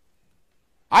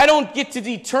 I don't get to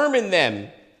determine them,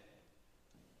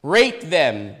 rate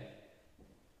them.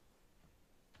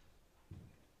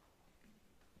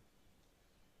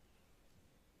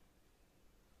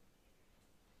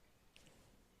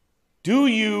 Do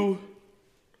you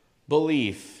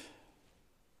believe?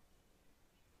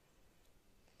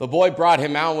 The boy brought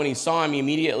him out. When he saw him,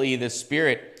 immediately the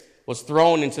spirit was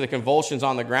thrown into the convulsions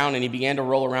on the ground, and he began to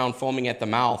roll around, foaming at the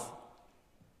mouth.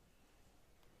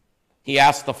 He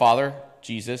asked the father,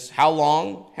 Jesus, how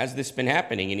long has this been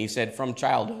happening? And he said, from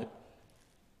childhood.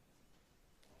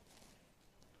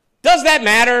 Does that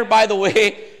matter, by the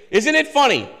way? Isn't it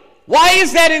funny? Why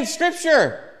is that in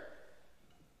Scripture?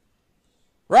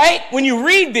 Right? When you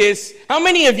read this, how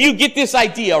many of you get this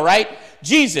idea, right?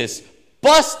 Jesus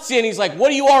busts in. He's like, what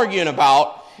are you arguing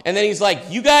about? And then he's like,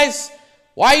 you guys,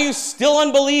 why are you still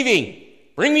unbelieving?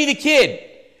 Bring me the kid.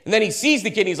 And then he sees the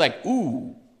kid and he's like,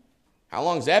 ooh, how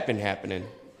long's that been happening?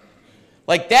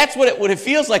 Like, that's what it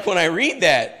feels like when I read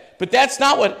that. But that's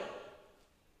not what...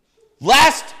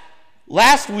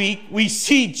 Last week, we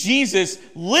see Jesus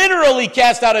literally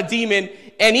cast out a demon,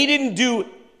 and he didn't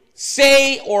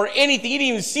say or anything. He didn't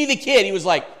even see the kid. He was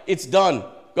like, it's done.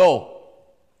 Go.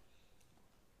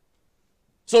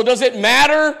 So does it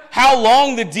matter how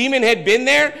long the demon had been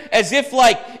there? As if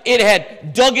like it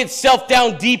had dug itself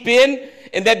down deep in,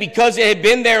 and that because it had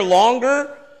been there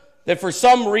longer, that for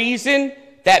some reason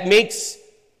that makes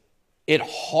it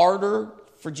harder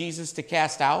for Jesus to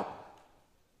cast out?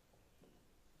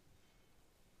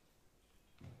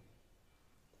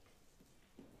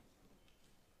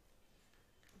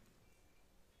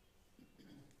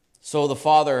 So the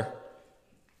Father,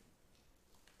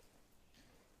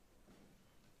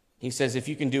 he says, if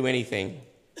you can do anything,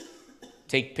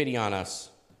 take pity on us.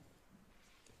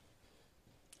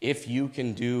 If you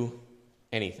can do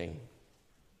anything.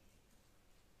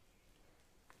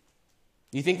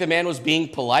 Do you think the man was being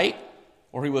polite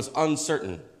or he was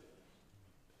uncertain?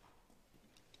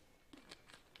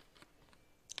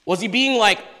 Was he being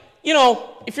like,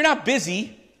 if you're not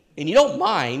busy and you don't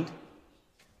mind,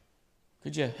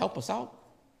 could you help us out?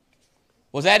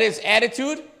 Was that his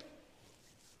attitude?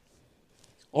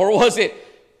 Or was it,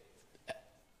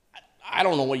 I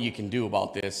don't know what you can do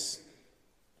about this.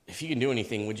 If you can do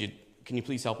anything, can you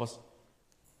please help us?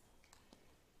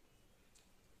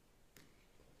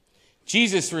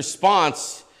 Jesus'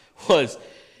 response was,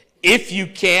 if you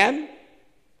can?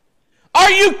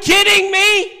 Are you kidding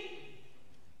me?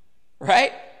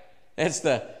 Right? That's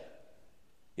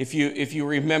if you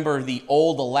remember the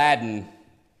old Aladdin,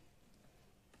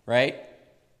 right?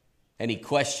 And he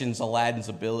questions Aladdin's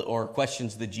ability, or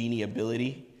questions the genie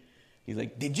ability. He's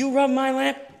like, did you rub my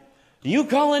lamp? Are you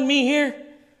calling me here?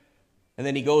 And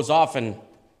then he goes off and,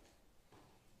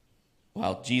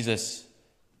 well, Jesus,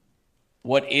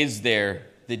 what is there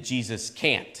that Jesus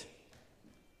can't?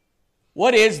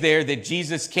 What is there that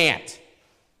Jesus can't?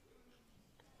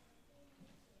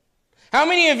 How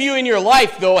many of you in your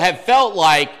life, though, have felt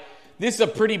like this is a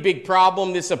pretty big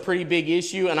problem, this is a pretty big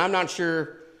issue, and I'm not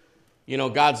sure,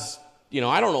 God's,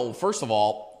 I don't know, first of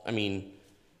all, I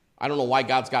don't know why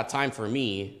God's got time for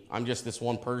me. I'm just this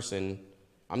one person.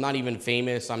 I'm not even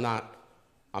famous. I'm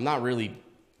not really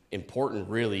important,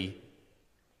 really.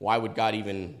 Why would God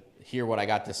even hear what I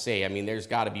got to say? There's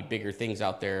got to be bigger things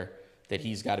out there that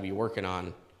he's got to be working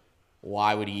on.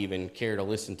 Why would he even care to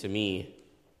listen to me?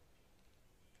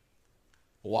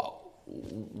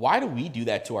 Why do we do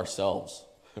that to ourselves,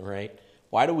 right?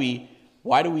 Why do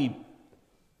we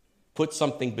put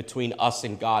something between us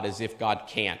and God as if God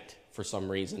can't for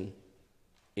some reason?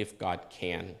 If God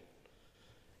can.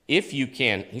 If you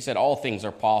can, he said, all things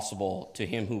are possible to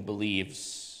him who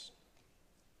believes.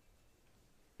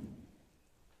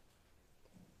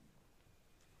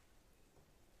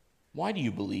 Why do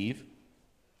you believe?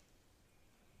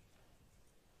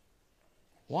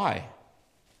 Why?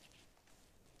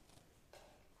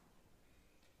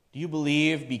 Do you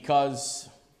believe because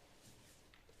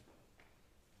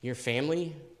your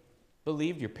family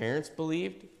believed, your parents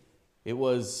believed? It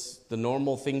was the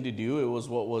normal thing to do. It was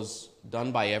what was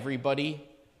done by everybody.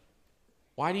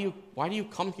 Why do you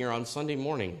come here on Sunday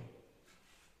morning?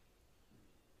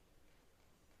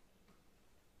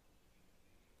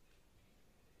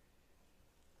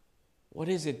 What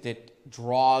is it that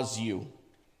draws you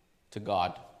to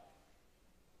God?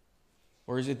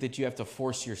 Or is it that you have to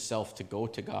force yourself to go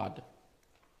to God?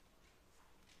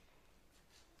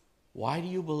 Why do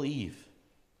you believe?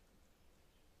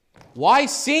 Why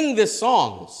sing the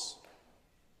songs?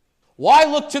 Why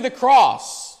look to the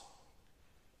cross?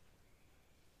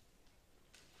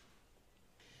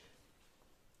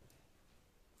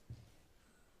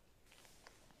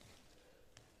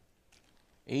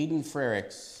 Aidan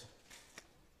Frericks,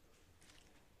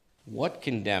 what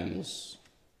condemns?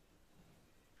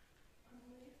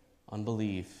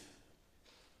 Unbelief.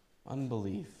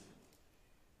 Unbelief.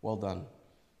 Well done.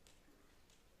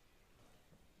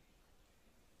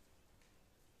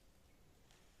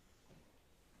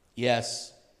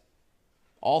 Yes,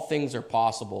 all things are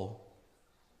possible.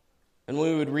 And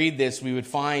when we would read this, we would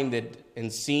find that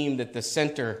and seem that the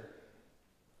center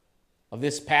of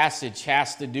this passage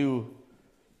has to do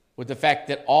with the fact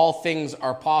that all things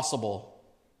are possible.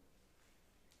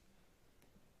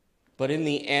 But in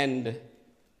the end,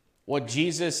 what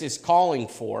Jesus is calling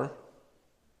for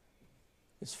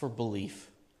is for belief.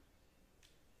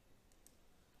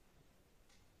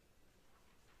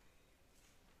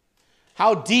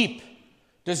 How deep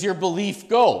does your belief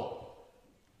go?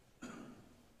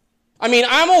 I mean,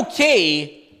 I'm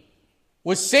okay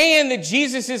with saying that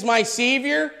Jesus is my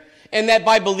Savior and that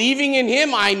by believing in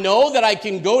Him, I know that I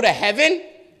can go to heaven.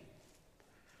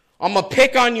 I'm going to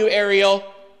pick on you, Ariel,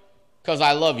 because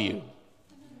I love you.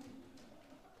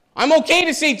 I'm okay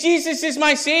to say Jesus is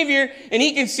my Savior and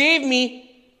He can save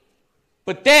me.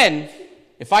 But then,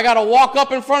 if I got to walk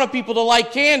up in front of people to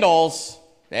light candles,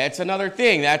 that's another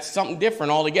thing. That's something different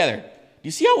altogether. Do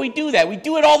you see how we do that? We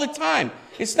do it all the time.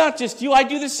 It's not just you. I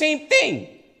do the same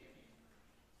thing.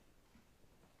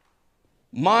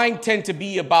 Mine tend to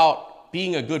be about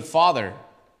being a good father.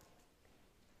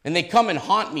 And they come and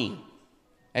haunt me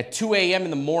at 2 a.m. in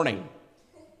the morning.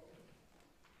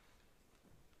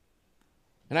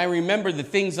 And I remember the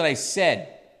things that I said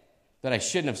that I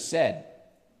shouldn't have said.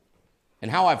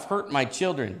 And how I've hurt my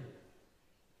children.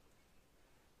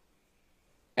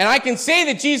 And I can say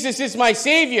that Jesus is my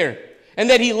Savior and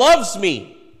that He loves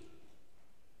me.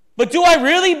 But do I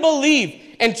really believe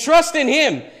and trust in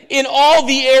Him in all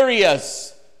the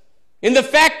areas? In the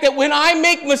fact that when I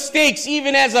make mistakes,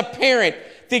 even as a parent,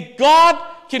 that God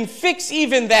can fix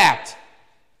even that.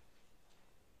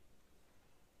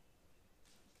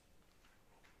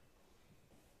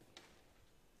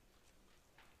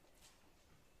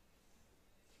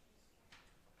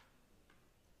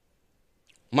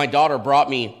 My daughter brought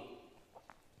me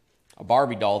a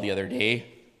Barbie doll the other day.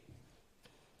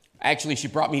 Actually, she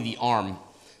brought me the arm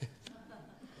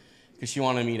because she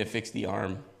wanted me to fix the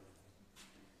arm.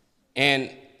 And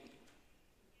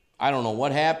I don't know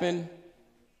what happened,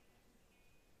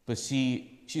 but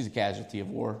she's a casualty of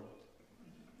war.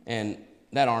 And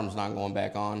that arm's not going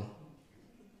back on.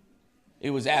 It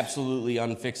was absolutely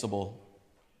unfixable.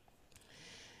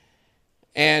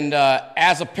 And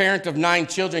as a parent of 9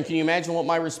 children, can you imagine what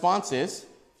my response is?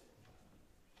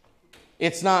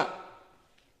 It's not,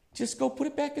 just go put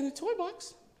it back in the toy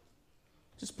box.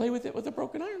 Just play with it with a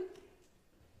broken arm.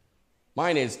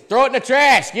 Mine is, throw it in the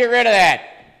trash, get rid of that.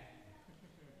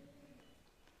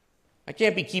 I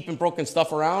can't be keeping broken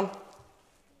stuff around.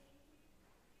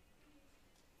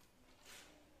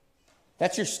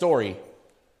 That's your story,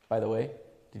 by the way.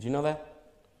 Did you know that?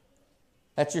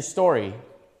 That's your story.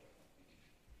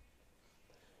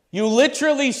 You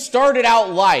literally started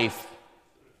out life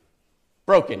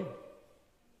broken,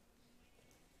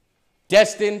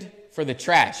 destined for the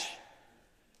trash,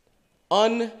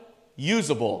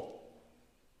 unusable.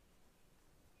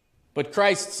 But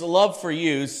Christ's love for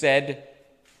you said,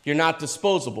 you're not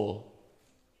disposable.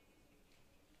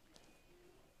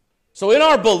 So in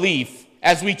our belief,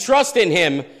 as we trust in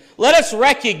Him, let us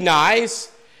recognize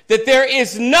that there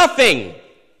is nothing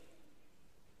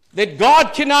that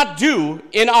God cannot do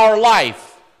in our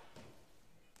life.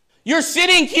 You're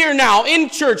sitting here now in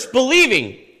church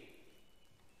believing.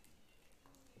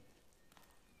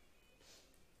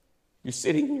 You're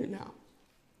sitting here now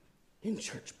in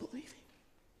church believing.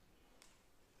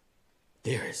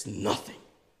 There is nothing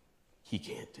He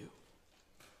can't do.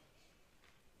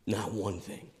 Not one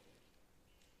thing.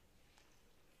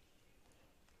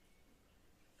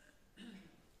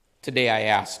 Today I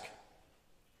ask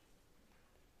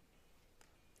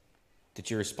that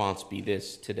your response be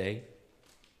this today.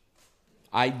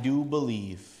 I do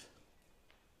believe.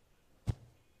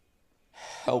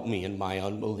 Help me in my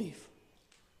unbelief.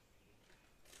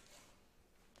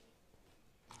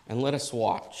 And let us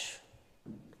watch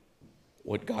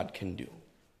what God can do.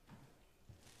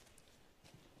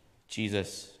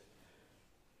 Jesus,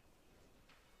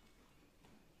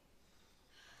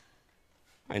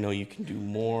 I know you can do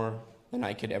more than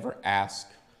I could ever ask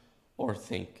or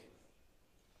think.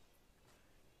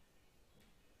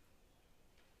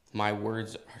 My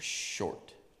words are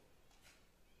short,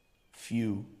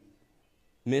 few,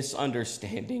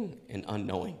 misunderstanding, and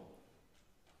unknowing.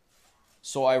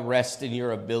 So I rest in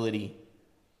your ability,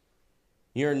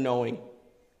 your knowing,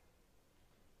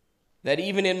 that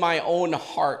even in my own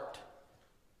heart,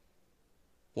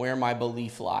 where my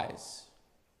belief lies.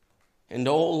 And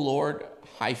oh Lord,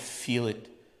 I feel it.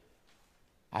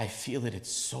 I feel it.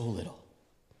 It's so little.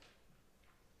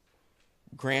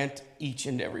 Grant each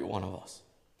and every one of us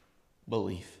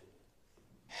belief.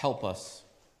 Help us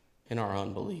in our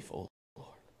unbelief, oh Lord.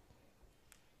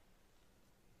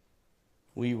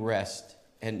 We rest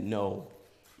and know,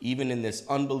 even in this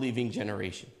unbelieving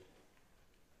generation,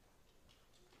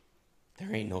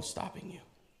 there ain't no stopping you.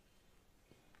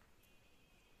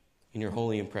 In your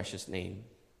holy and precious name,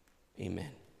 amen.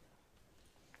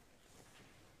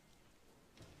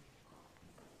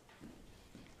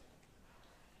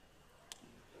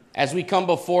 As we come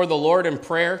before the Lord in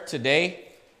prayer today,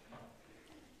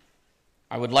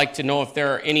 I would like to know if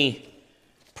there are any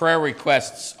prayer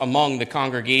requests among the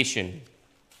congregation.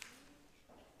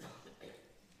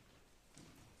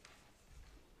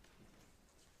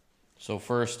 So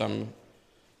first, I'm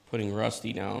putting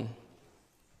Rusty down.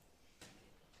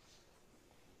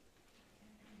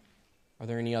 Are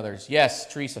there any others? Yes,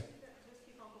 Teresa. Just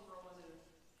keep Uncle Roland in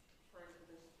praying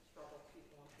for this struggle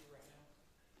people going through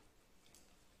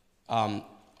right now.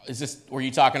 Is this, were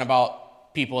you talking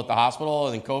about people at the hospital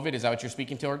and COVID? Is that what you're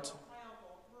speaking towards? My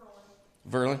uncle,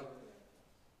 Verlin? Roland,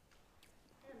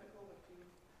 and the COVID team.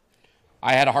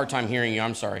 I had a hard time hearing you.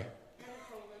 I'm sorry.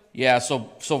 Yeah,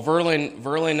 so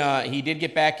Verlin, he did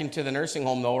get back into the nursing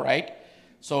home though, right?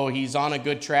 So he's on a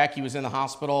good track. He was in the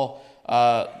hospital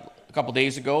a couple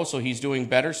days ago, so he's doing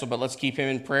better. But let's keep him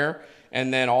in prayer.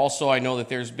 And then also, I know that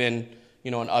there's been,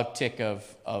 an uptick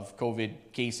of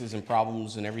COVID cases and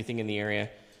problems and everything in the area.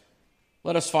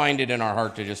 Let us find it in our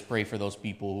heart to just pray for those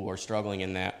people who are struggling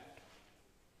in that.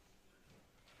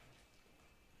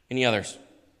 Any others?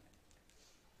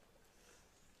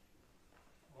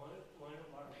 One of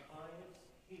our clients,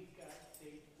 he's got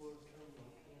stage 4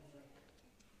 terminal cancer.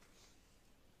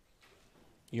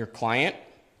 Your client?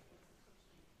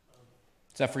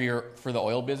 Is that for the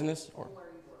oil business or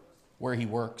where he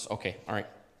works? Okay, all right.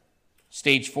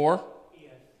 Stage 4?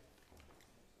 Yes.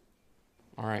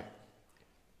 All right.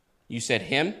 You said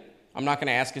him? I'm not going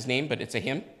to ask his name, but it's a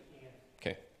him? Yes.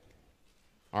 Okay.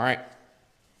 All right.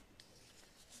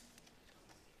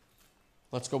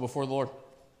 Let's go before the Lord.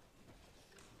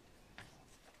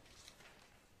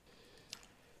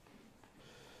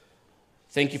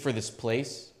 Thank you for this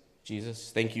place,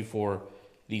 Jesus. Thank you for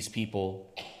these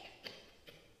people.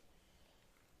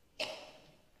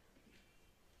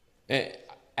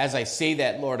 As I say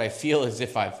that, Lord, I feel as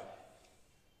if I've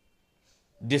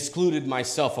discluded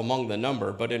myself among the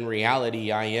number, but in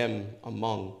reality, I am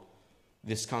among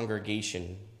this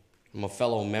congregation. I'm a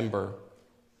fellow member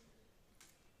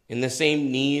in the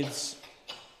same needs,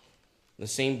 the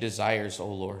same desires, O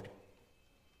Lord.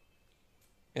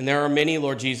 And there are many,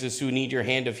 Lord Jesus, who need your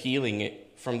hand of healing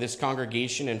from this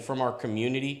congregation and from our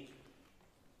community.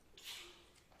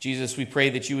 Jesus, we pray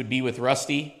that you would be with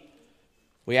Rusty.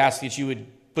 We ask that you would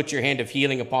put your hand of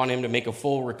healing upon him to make a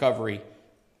full recovery,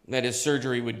 that his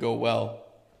surgery would go well,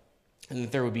 and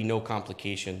that there would be no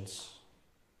complications.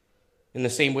 In the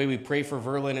same way, we pray for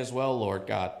Verlin as well, Lord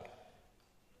God.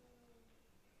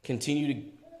 Continue to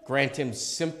grant him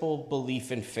simple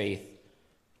belief and faith,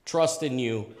 trust in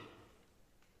you,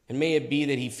 and may it be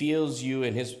that he feels you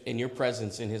in your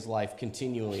presence in his life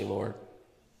continually, Lord.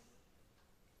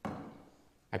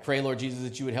 I pray, Lord Jesus,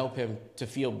 that you would help him to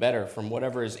feel better from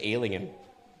whatever is ailing him.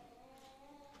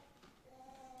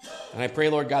 And I pray,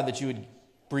 Lord God, that you would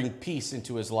bring peace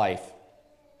into his life.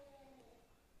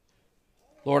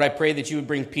 Lord, I pray that you would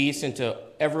bring peace into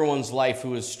everyone's life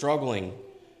who is struggling,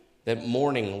 that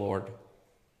mourning, Lord.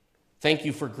 Thank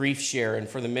you for Grief Share and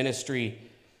for the ministry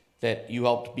that you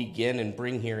helped begin and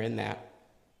bring here in that.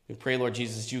 We pray, Lord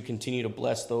Jesus, that you continue to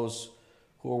bless those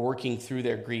who are working through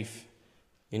their grief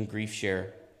in Grief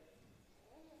Share.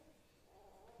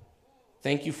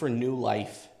 Thank you for new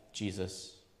life,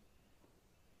 Jesus.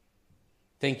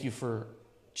 Thank you for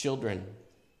children.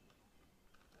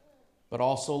 But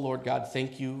also, Lord God,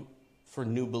 thank you for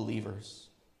new believers.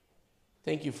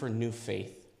 Thank you for new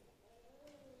faith.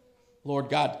 Lord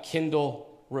God,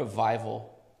 kindle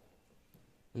revival.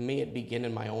 May it begin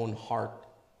in my own heart.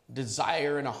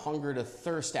 Desire and a hunger to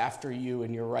thirst after you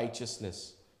and your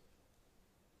righteousness.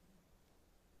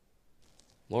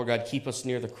 Lord God, keep us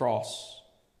near the cross.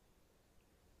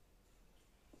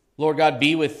 Lord God,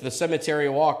 be with the cemetery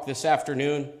walk this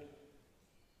afternoon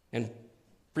and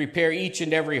prepare each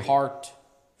and every heart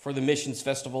for the missions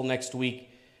festival next week.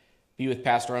 Be with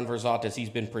Pastor Unverzat as he's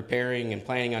been preparing and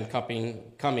planning on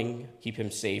coming. Keep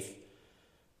him safe.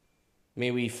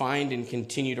 May we find and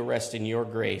continue to rest in your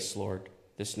grace, Lord,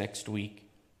 this next week.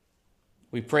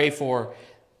 We pray for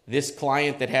this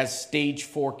client that has stage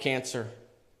 4 cancer.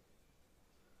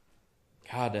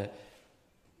 God,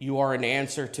 you are an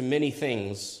answer to many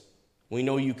things. We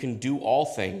know you can do all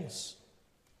things.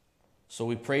 So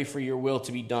we pray for your will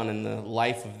to be done in the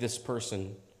life of this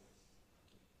person.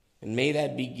 And may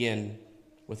that begin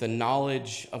with a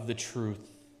knowledge of the truth,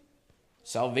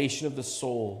 salvation of the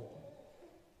soul,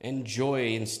 and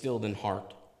joy instilled in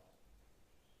heart.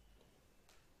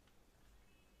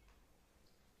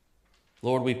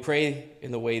 Lord, we pray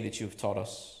in the way that you've taught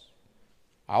us.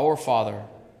 Our Father,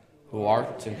 who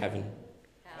art in heaven,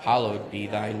 hallowed be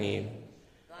thy name.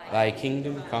 Thy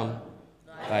kingdom come,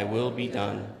 thy will be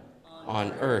done,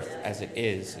 on earth as it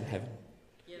is in heaven.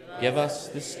 Give us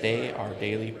this day our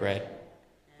daily bread,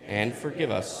 and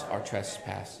forgive us our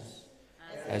trespasses,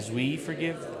 as we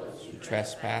forgive those who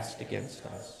trespass against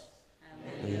us.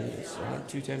 And lead us not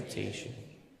into temptation,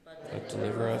 but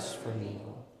deliver us from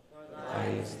evil.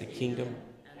 Thine is the kingdom,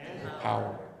 and the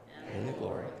power, and the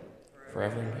glory,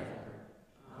 forever and ever.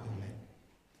 Amen.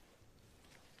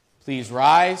 Please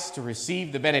rise to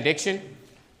receive the benediction.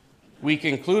 We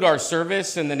conclude our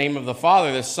service in the name of the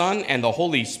Father, the Son, and the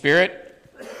Holy Spirit.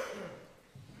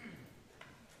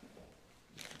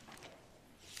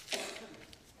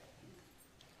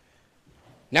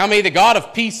 Now may the God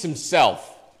of peace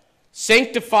himself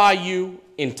sanctify you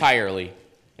entirely,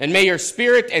 and may your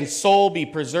spirit and soul be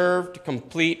preserved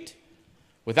complete,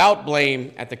 without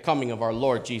blame, at the coming of our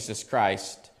Lord Jesus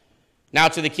Christ. Now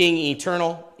to the King,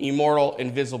 eternal, immortal,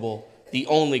 invisible, the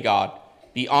only God,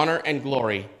 be honor and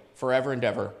glory forever and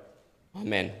ever.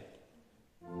 Amen.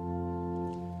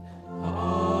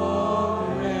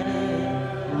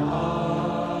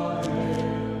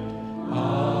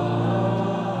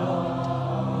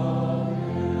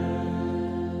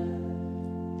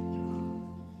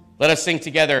 Let us sing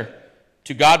together,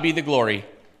 To God Be the Glory,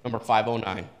 number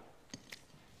 509.